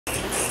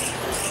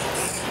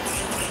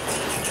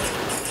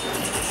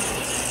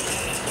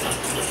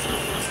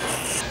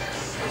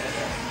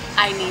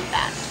I need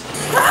that.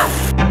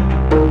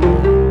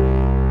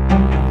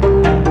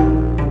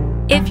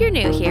 If you're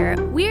new here,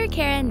 we're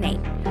Kara and Nate.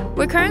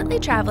 We're currently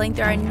traveling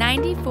through our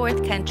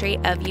 94th country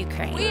of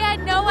Ukraine. We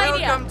had no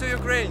idea. Welcome to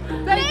Ukraine.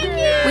 Thank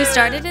you. We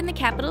started in the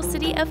capital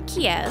city of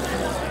Kyiv.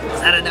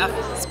 Is that enough?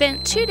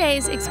 Spent 2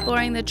 days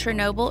exploring the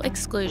Chernobyl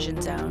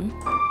exclusion zone.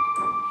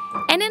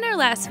 And in our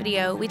last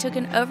video, we took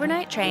an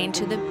overnight train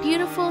to the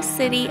beautiful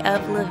city of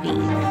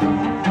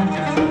Lviv.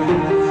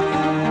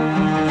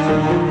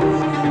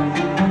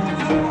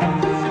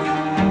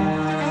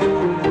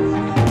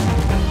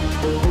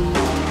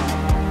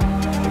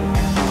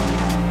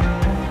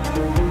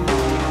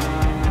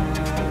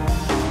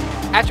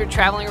 After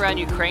traveling around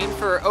Ukraine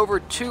for over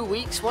 2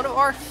 weeks, one of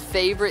our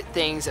favorite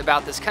things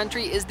about this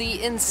country is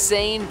the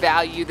insane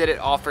value that it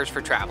offers for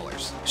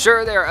travelers.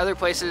 Sure, there are other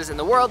places in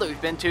the world that we've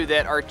been to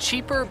that are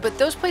cheaper, but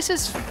those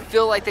places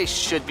feel like they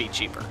should be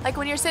cheaper. Like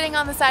when you're sitting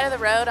on the side of the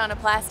road on a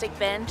plastic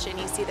bench and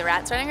you see the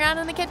rats running around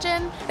in the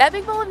kitchen, that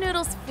big bowl of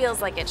noodles feels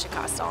like it should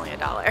cost only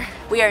 $1.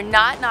 We are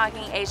not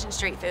knocking Asian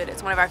street food.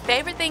 It's one of our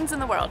favorite things in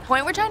the world. The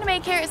point we're trying to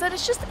make here is that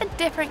it's just a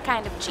different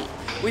kind of cheap.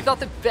 We thought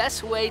the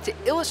best way to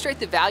illustrate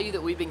the value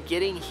that we've been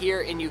getting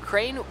here in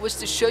Ukraine was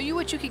to show you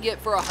what you could get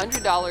for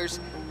 $100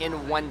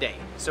 in 1 day.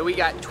 So we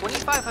got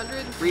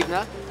 2,500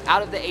 hryvnia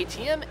out of the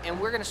ATM, and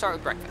we're gonna start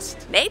with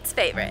breakfast. Nate's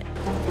favorite.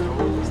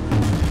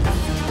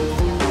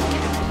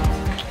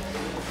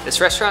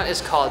 This restaurant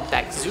is called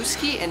Beatz,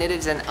 and it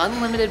is an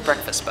unlimited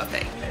breakfast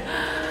buffet.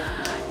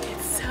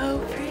 It's so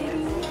pretty.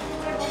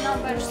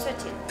 Number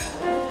 13.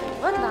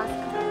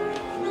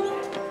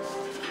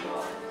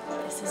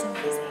 This is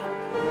amazing.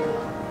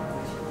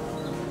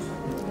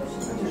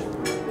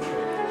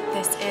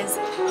 This is,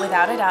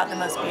 without a doubt, the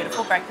most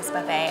beautiful breakfast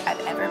buffet I've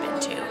ever been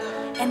to.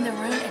 And the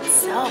room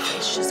itself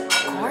is just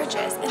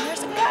gorgeous. And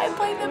there's a guy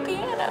playing the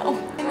piano.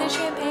 And the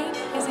champagne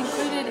is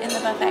included in the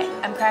buffet.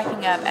 I'm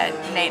cracking up at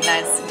Nate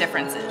and I's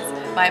differences.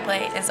 My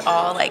plate is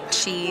all like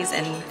cheese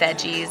and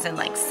veggies and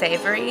like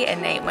savory,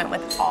 and Nate went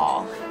with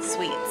all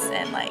sweets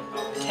and like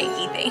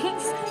cakey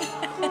things.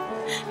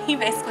 He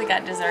basically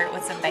got dessert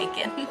with some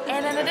bacon.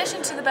 And in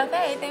addition to the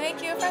buffet, they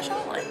make you a fresh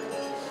omelet.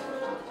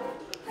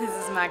 This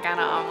is my kind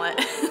of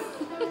omelet.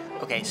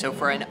 Okay, so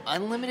for an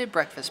unlimited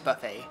breakfast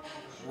buffet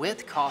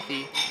with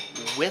coffee,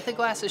 with a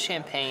glass of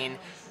champagne,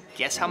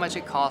 guess how much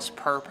it costs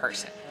per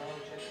person?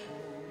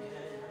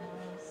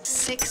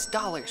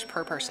 $6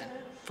 per person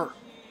for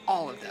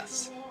all of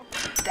this.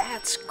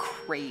 That's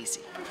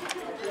crazy.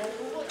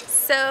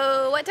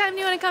 So what time do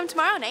you want to come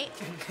tomorrow, Nate?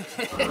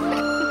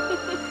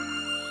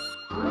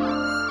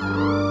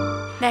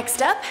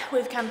 Next up,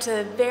 we've come to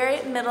the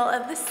very middle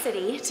of the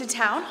city, to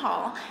Town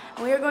Hall,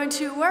 and we are going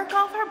to work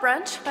off our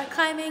brunch by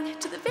climbing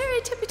to the very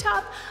tippy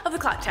top of the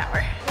clock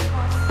tower.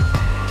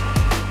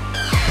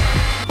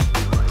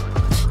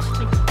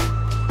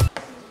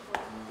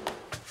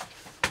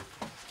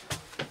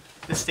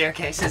 The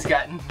staircase has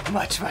gotten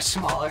much, much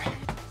smaller.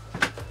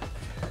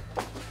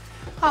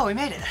 Oh, we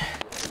made it.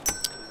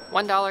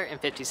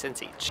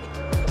 $1.50 each.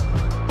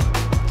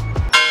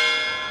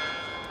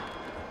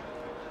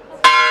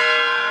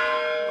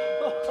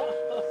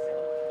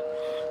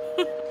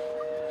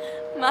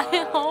 My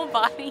whole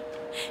body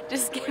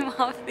just came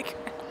off the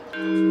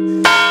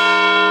ground.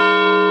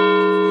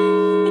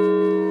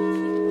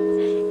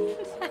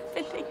 It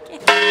happened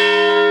again.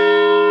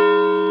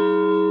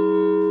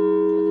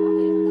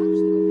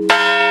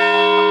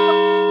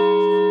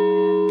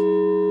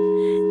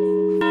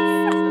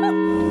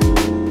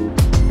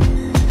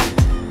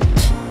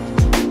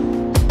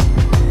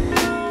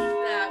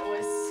 That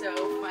was so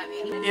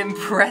funny.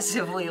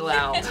 Impressively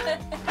loud.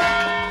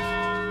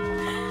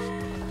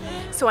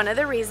 So one of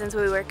the reasons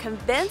we were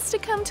convinced to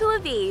come to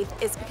Lviv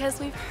is because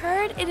we've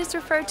heard it is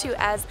referred to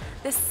as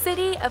the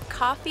city of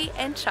coffee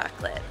and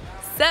chocolate.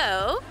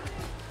 So,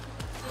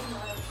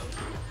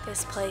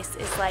 this place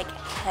is like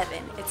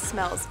heaven. It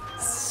smells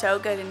so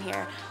good in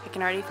here. I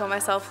can already feel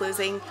myself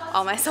losing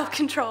all my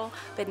self-control,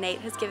 but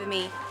Nate has given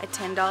me a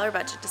 $10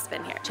 budget to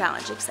spend here.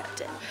 Challenge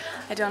accepted.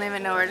 I don't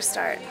even know where to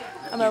start.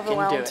 I'm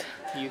overwhelmed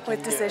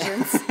with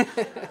decisions.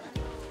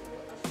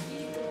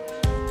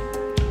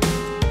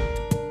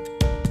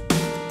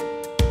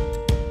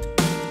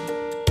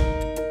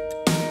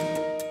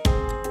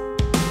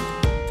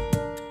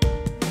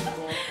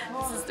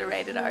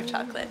 Rated R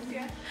chocolate.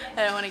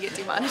 I don't want to get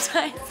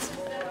demonetized.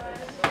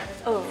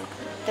 Oh,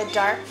 the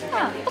dark?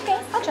 Oh, okay,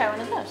 I'll try one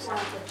of those.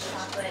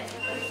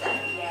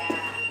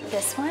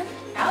 This one?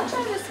 I'll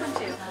try this one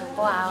too.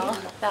 Wow,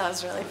 that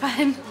was really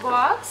fun.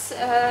 But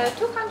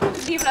 200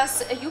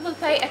 hryvnias you will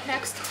pay at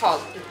next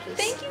halt.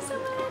 Thank you so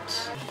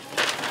much.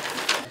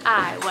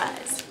 I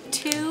was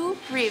 2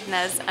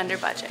 hryvnias under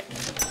budget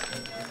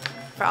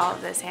for all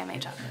of this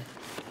handmade chocolate.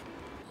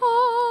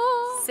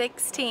 Oh.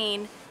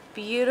 16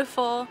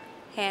 beautiful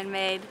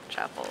handmade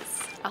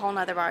truffles. A whole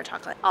nother bar of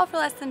chocolate. All for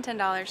less than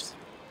 $10.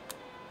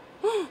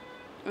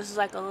 This is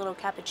like a little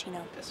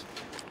cappuccino.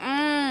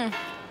 Mmm.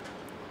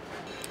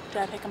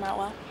 Did I pick them out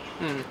well?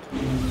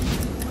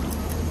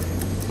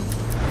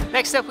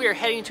 Next up, we are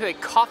heading to a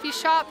coffee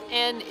shop,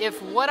 and if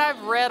what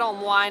I've read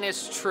online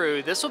is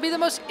true, this will be the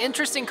most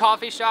interesting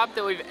coffee shop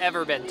that we've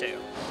ever been to.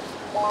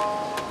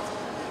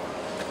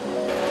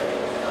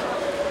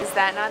 Is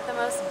that not the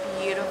most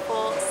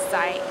beautiful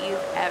sight you've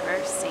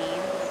ever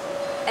seen?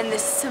 And the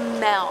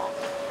smell.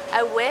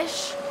 I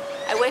wish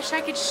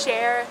I could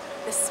share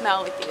the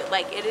smell with you.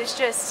 Like, it is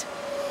just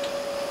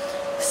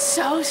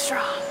so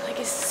strong. Like,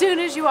 as soon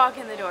as you walk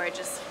in the door, it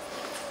just...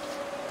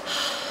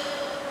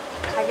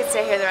 I could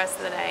stay here the rest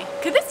of the day.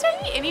 Could this day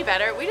be any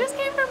better? We just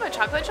came from a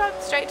chocolate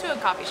shop straight to a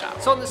coffee shop.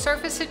 So on the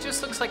surface, it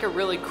just looks like a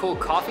really cool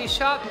coffee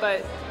shop,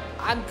 but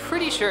I'm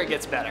pretty sure it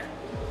gets better.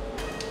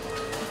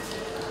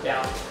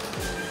 Down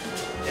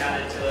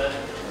into it.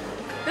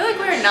 I feel like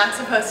we're not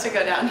supposed to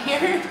go down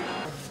here.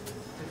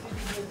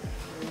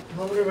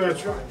 Добрий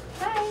вечір.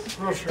 Hi.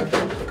 Прошу,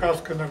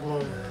 каска на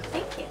голову.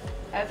 Thank you.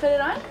 I put it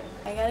on.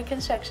 I got a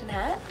construction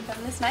hat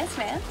from this nice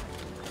man.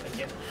 Thank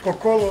you. По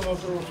колу на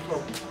другу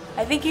сторону.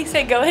 I think he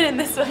said go in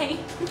this way.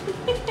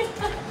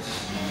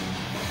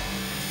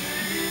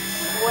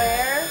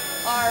 Where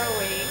are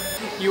we?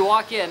 You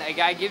walk in, a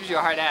guy gives you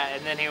a hard hat,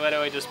 and then he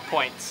literally just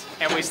points,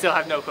 and we still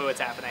have no clue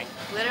what's happening.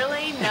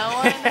 Literally no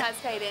one has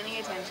paid any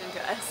attention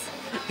to us.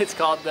 It's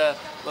called the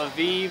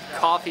Lviv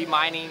Coffee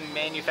Mining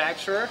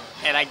Manufacturer,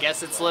 and I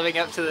guess it's living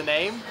up to the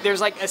name.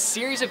 There's like a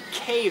series of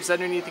caves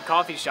underneath the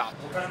coffee shop.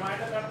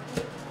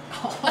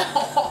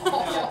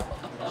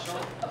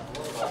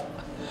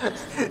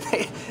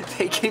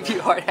 They give you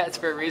hard hats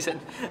for a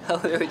reason. I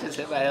literally just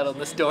hit my head on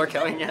this door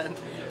coming in.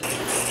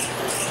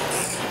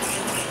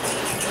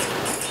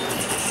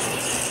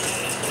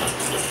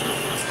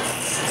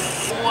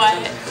 What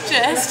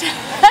just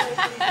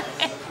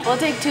happened? We'll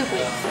take 2,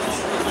 please.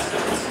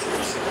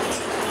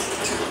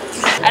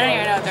 I don't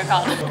even know what they're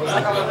called. 2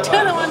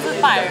 of the ones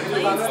with fire,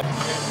 please.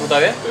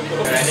 Ready?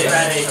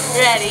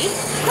 Ready.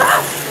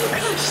 Oh,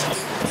 gosh.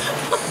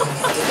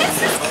 This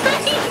is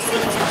crazy.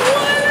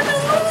 What in the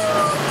world?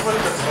 What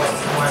is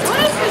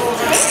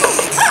this?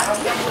 Ah,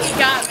 you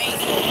got me.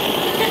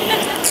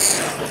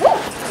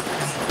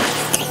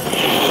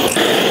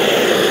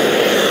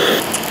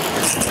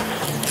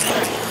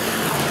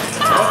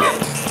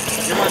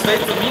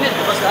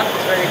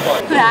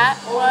 That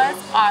was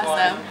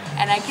awesome,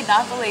 and I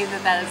cannot believe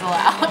that that is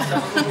allowed.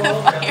 The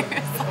fire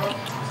is like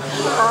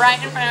right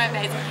in front of my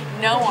face.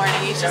 No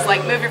warning. He's just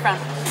like, move your phone.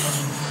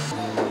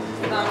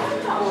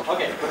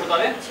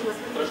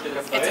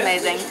 It's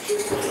amazing.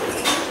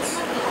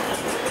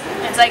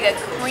 It's like a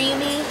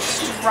creamy,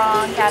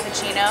 strong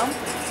cappuccino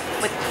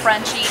with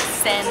crunchy,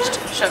 singed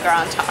sugar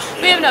on top.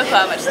 We have no clue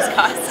how much this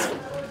costs.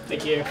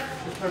 Thank you.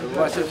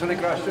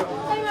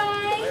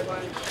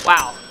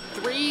 Wow.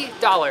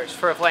 $3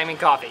 for a flaming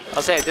coffee.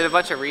 I'll say I did a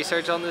bunch of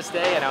research on this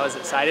day and I was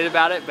excited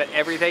about it, but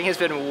everything has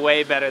been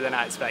way better than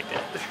I expected.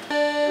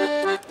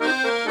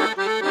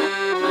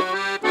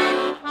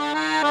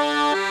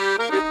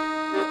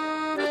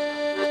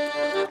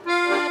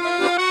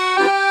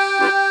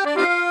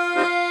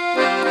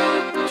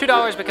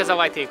 $2 because I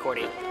like the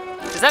accordion.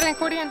 Is that an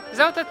accordion? Is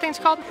that what that thing's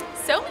called?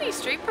 So many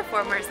street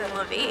performers in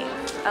Lviv.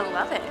 I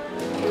love it.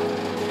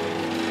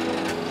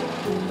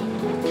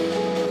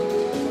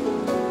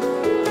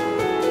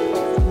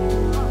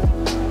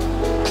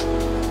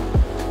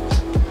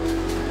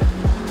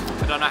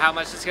 I don't know how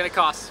much it's gonna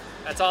cost.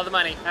 That's all the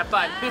money. Have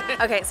fun.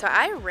 Okay, so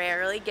I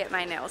rarely get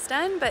my nails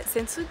done, but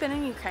since we've been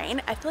in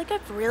Ukraine, I feel like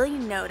I've really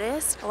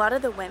noticed a lot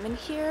of the women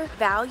here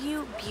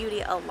value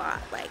beauty a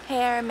lot. Like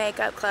hair,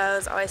 makeup,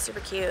 clothes, always super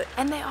cute.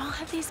 And they all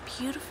have these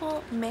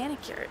beautiful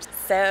manicures.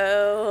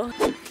 So...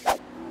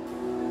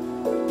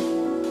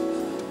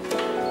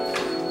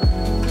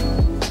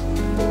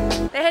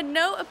 they had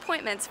no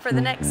appointments for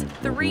the next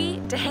 3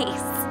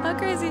 days. How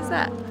crazy is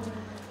that?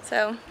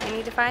 So I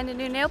need to find a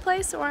new nail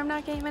place or I'm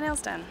not getting my nails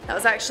done. That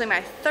was actually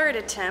my 3rd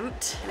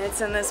attempt, and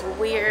it's in this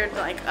weird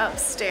like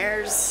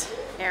upstairs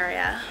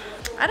area.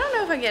 I don't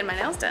know if I'm getting my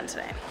nails done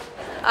today.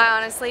 I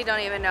honestly don't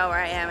even know where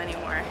I am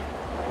anymore.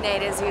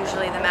 Nate is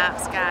usually the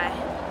maps guy.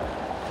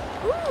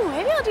 Ooh,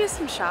 maybe I'll do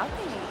some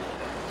shopping.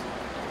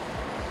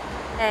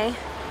 Hey,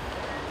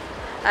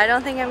 I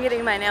don't think I'm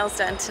getting my nails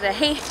done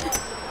today.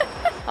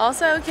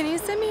 Also, can you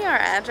send me our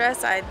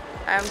address? I'm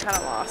kind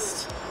of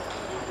lost.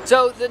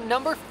 So the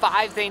number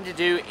 5 thing to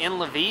do in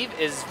Lviv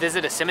is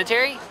visit a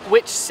cemetery,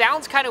 which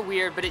sounds kind of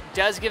weird, but it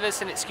does give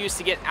us an excuse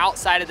to get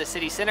outside of the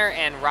city center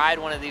and ride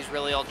one of these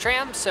really old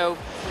trams, so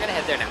we're gonna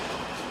head there now.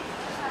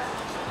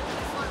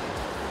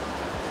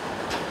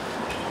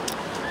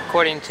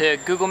 According to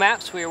Google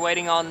Maps, we are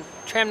waiting on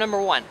tram number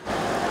 1.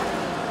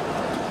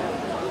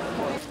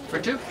 For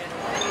 2.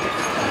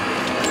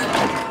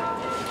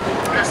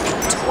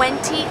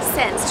 20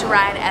 cents to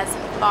ride as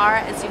far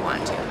as you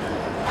want to.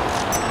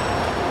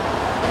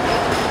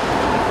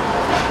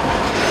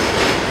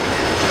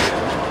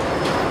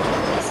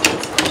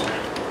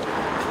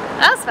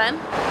 That was fun.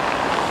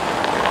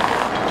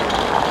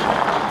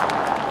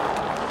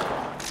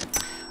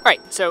 All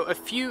right, so a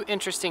few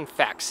interesting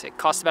facts. It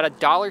costs about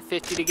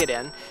 $1.50 to get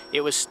in.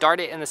 It was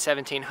started in the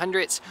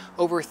 1700s.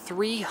 Over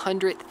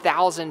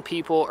 300,000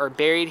 people are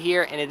buried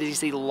here, and it is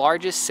the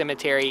largest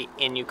cemetery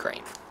in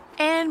Ukraine.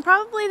 And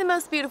probably the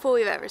most beautiful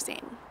we've ever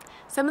seen.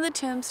 Some of the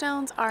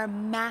tombstones are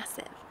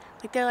massive.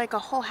 Like they're like a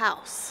whole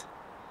house.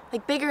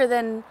 Like bigger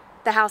than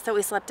the house that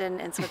we slept in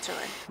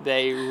Switzerland.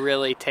 They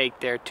really take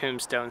their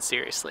tombstones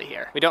seriously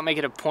here. We don't make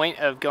it a point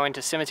of going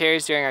to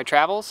cemeteries during our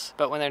travels,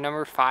 but when they're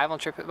number 5 on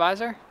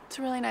TripAdvisor, it's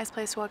a really nice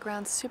place to walk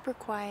around, super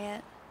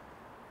quiet.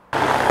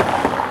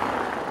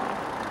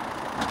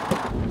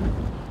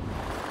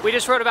 we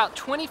just rode about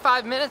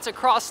 25 minutes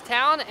across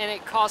town and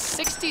it cost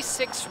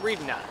 66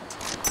 hryvnia.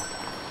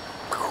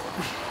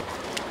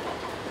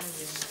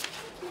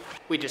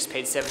 We just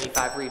paid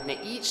 75 hryvnia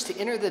each to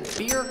enter the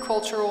Beer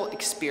Cultural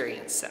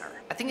Experience Center.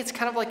 I think it's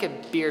kind of like a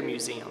beer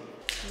museum.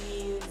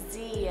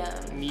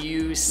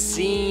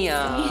 Museum.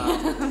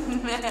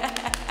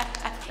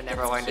 I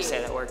never learned to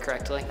say that word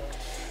correctly.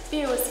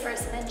 Beer was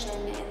first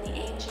mentioned in the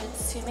ancient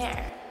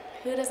Sumer.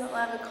 Who doesn't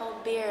love a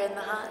cold beer in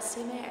the hot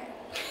Sumer?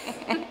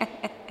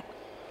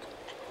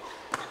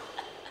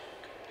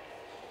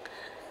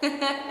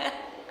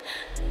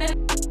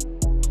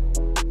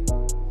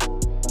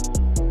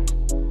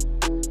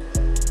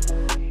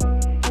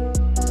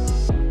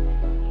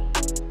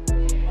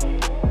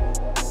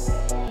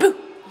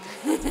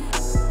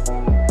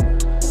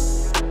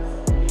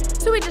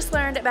 So we just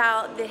learned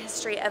about the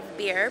history of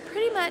beer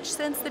pretty much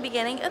since the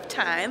beginning of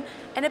time,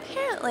 and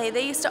apparently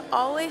they used to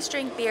always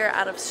drink beer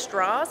out of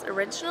straws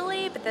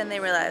originally, but then they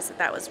realized that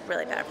that was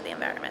really bad for the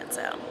environment,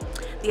 so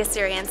the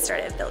Assyrians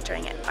started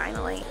filtering it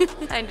finally.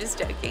 I'm just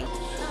joking.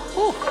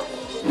 Whew.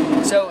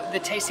 So the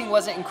tasting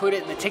wasn't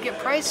included in the ticket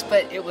price,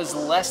 but it was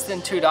less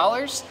than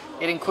 $2.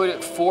 It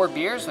included 4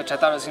 beers, which I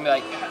thought it was gonna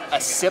be like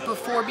a sip of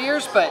 4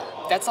 beers, but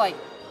that's like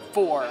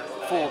 4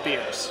 full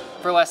beers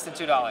for less than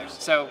 $2.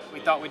 So we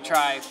thought we'd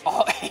try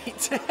all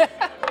 8.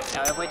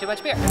 Now I have way too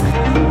much beer.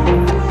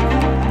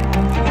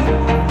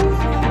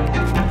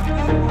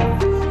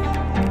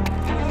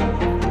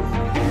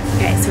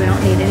 Okay, so we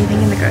don't need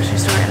anything in the grocery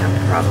store, and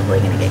I'm probably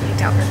gonna get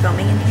kicked out for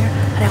filming in here,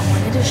 but I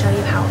wanted to show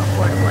you how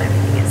affordable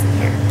everything is in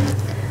here.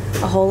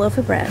 A whole loaf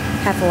of bread,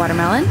 half a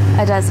watermelon,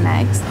 a dozen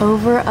eggs,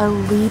 over a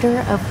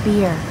liter of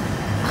beer.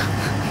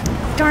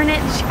 Darn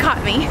it, she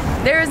caught me.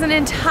 There is an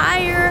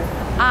entire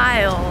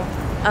aisle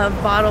of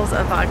bottles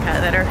of vodka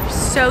that are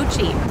so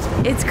cheap.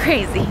 It's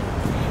crazy.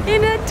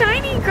 In a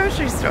tiny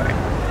grocery store.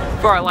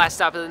 For our last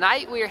stop of the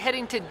night, we are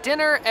heading to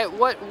dinner at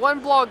what one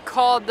blog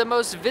called the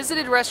most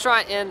visited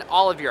restaurant in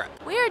all of Europe.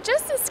 We are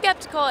just as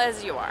skeptical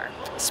as you are.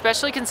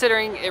 Especially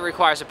considering it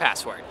requires a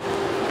password.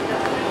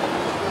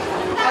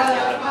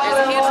 There's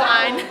a huge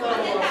line.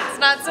 It's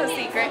not so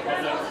secret.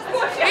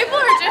 People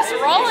are just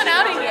rolling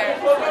out of here.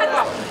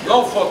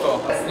 No photo,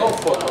 no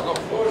photo, no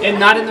photo. And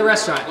not in the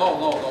restaurant?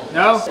 No?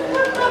 No?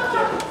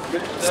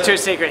 It's too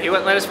secret. He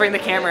wouldn't let us bring the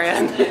camera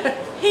in.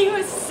 He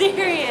was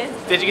serious.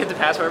 Did you get the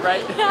password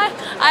right?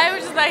 I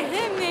was just like,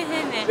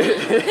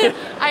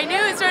 I knew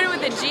it started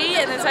with a G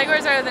and the second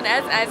word started with an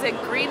S, and I said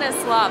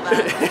Greenaslava.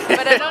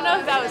 But I don't know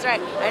if that was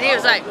right. And he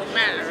was like,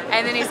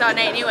 and then he saw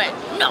Nate and he went,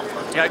 no.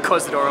 You gotta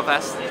close the door real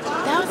fast.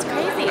 That was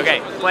crazy.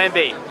 Okay, plan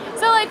B.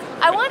 So like,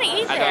 I want to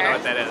eat there. I don't know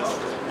what that is.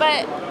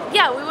 But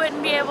yeah, we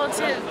wouldn't be able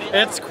to.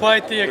 It's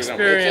quite the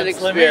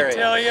experience, let me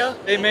tell you.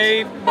 They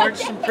may march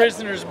some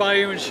prisoners by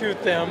you and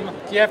shoot them.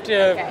 You have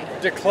to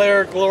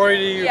declare glory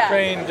to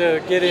Ukraine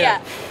to get in.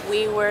 Yeah,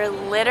 we were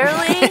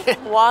literally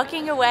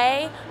walking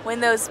away when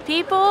those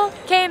people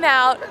came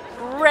out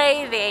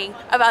raving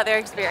about their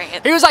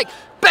experience. He was like,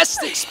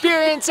 best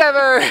experience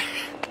ever.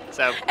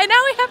 So, and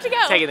now we have to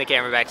go. Taking the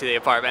camera back to the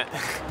apartment.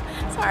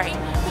 Sorry, we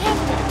have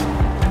to go.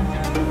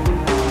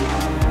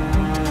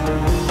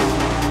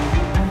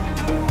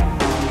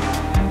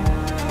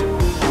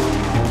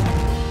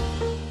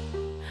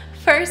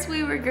 First,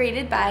 we were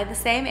greeted by the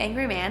same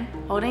angry man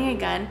holding a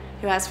gun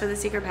who asked for the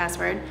secret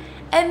password.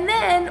 And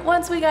then,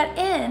 once we got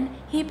in,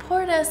 he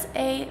poured us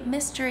a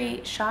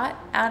mystery shot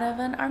out of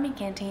an army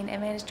canteen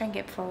and made us drink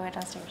it before we went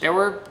downstairs. There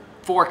were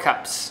 4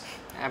 cups.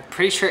 I'm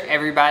pretty sure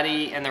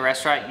everybody in the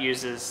restaurant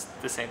uses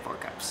the same 4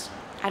 cups.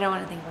 I don't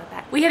want to think about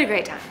that. We had a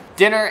great time.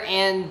 Dinner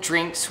and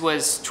drinks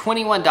was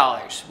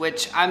 $21,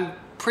 which I'm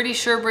pretty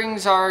sure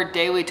brings our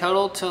daily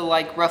total to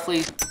like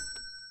roughly.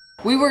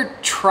 We were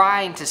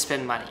trying to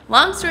spend money.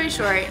 Long story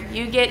short,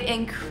 you get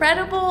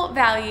incredible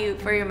value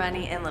for your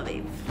money in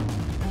Lviv.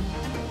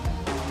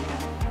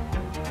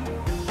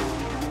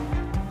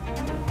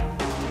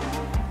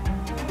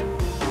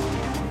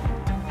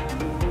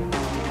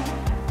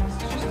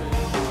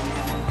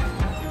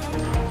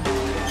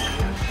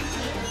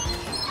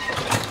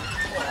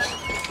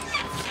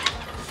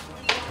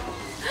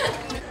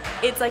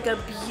 It's like a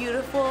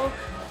beautiful,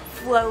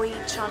 flowy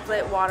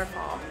chocolate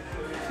waterfall.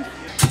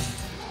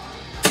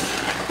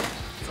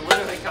 It's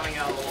literally coming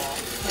out of the wall.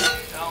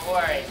 Don't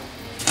worry.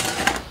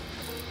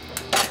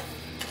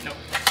 Nope.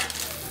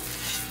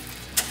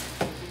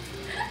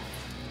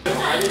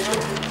 I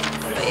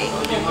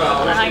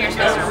don't know how you're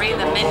supposed to read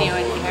the menu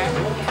in here.